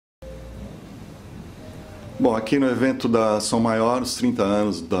Bom, aqui no evento da Som Maior, os 30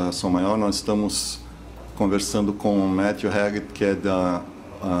 anos da Som Maior, nós estamos conversando com o Matthew Haggett, que é da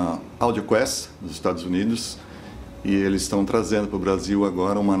Audioquest, dos Estados Unidos, e eles estão trazendo para o Brasil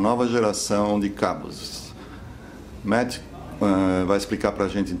agora uma nova geração de cabos. Matt vai explicar para a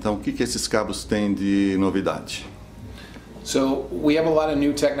gente então o que esses cabos têm de novidade. So we have a lot of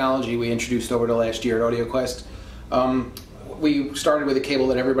new technology we introduced over the last year at Audioquest. We started with a cable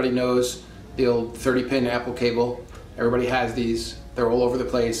that everybody knows, the old 30-pin Apple cable. Everybody has these. They're all over the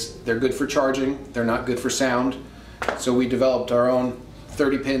place. They're good for charging. They're not good for sound. So we developed our own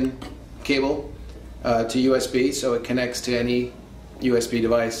 30-pin cable to USB, so it connects to any USB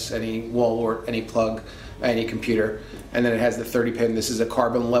device, any wall wart, any plug, any computer. And then it has the 30-pin. This is a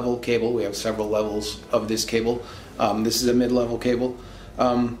carbon level cable. We have several levels of this cable. This is a mid-level cable.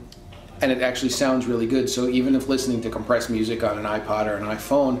 And it actually sounds really good. So even if listening to compressed music on an iPod or an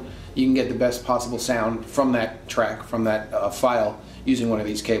iPhone, you can get the best possible sound from that track, from that file, using one of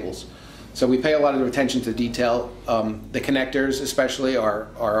these cables. So we pay a lot of attention to detail. The connectors especially are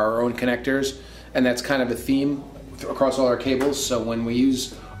our own connectors, and that's kind of a theme across all our cables. So when we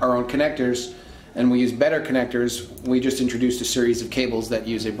use our own connectors, and we use better connectors, we just introduced a series of cables that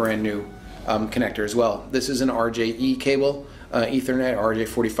use a brand new connector as well. This is an RJE cable, Ethernet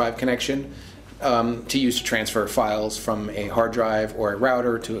RJ45 connection, to use to transfer files from a hard drive or a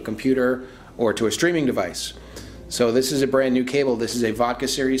router to a computer or to a streaming device. So this is a brand new cable. This is a Vodka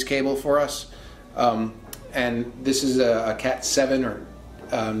series cable for us, and this is a Cat7 or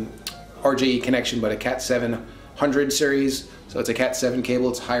RJE connection, but a Cat700 series. So it's a Cat7 cable.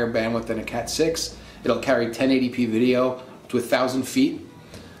 It's higher bandwidth than a Cat6. It'll carry 1080p video to 1,000 feet.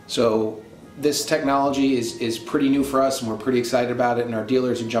 So this technology is pretty new for us, and we're pretty excited about it, and our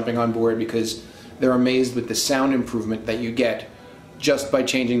dealers are jumping on board because they're amazed with the sound improvement that you get just by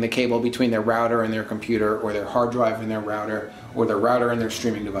changing the cable between their router and their computer, or their hard drive and their router, or their router and their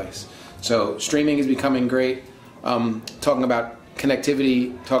streaming device. So streaming is becoming great. Talking about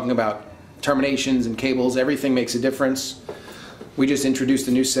connectivity, talking about terminations and cables, everything makes a difference. We just introduced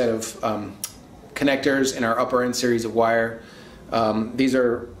a new set of connectors in our upper end series of wire. These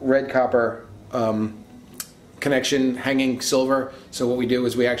are red copper connection hanging silver. So what we do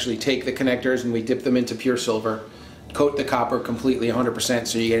is we actually take the connectors and we dip them into pure silver, coat the copper completely 100%,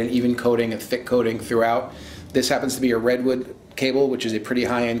 so you get an even coating, a thick coating throughout. This happens to be a redwood cable, which is a pretty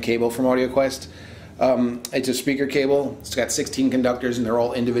high-end cable from Audioquest. It's a speaker cable. It's got 16 conductors and they're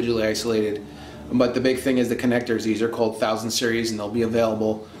all individually isolated. But the big thing is the connectors. These are called 1000 series and they'll be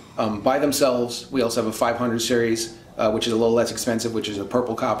available by themselves. We also have a 500 series, which is a little less expensive, which is a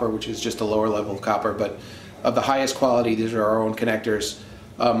purple copper, which is just a lower level of copper. But of the highest quality, these are our own connectors.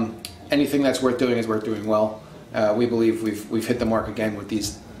 Anything that's worth doing is worth doing well. We believe we've hit the mark again with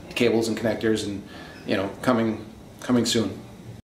these cables and connectors, and coming soon.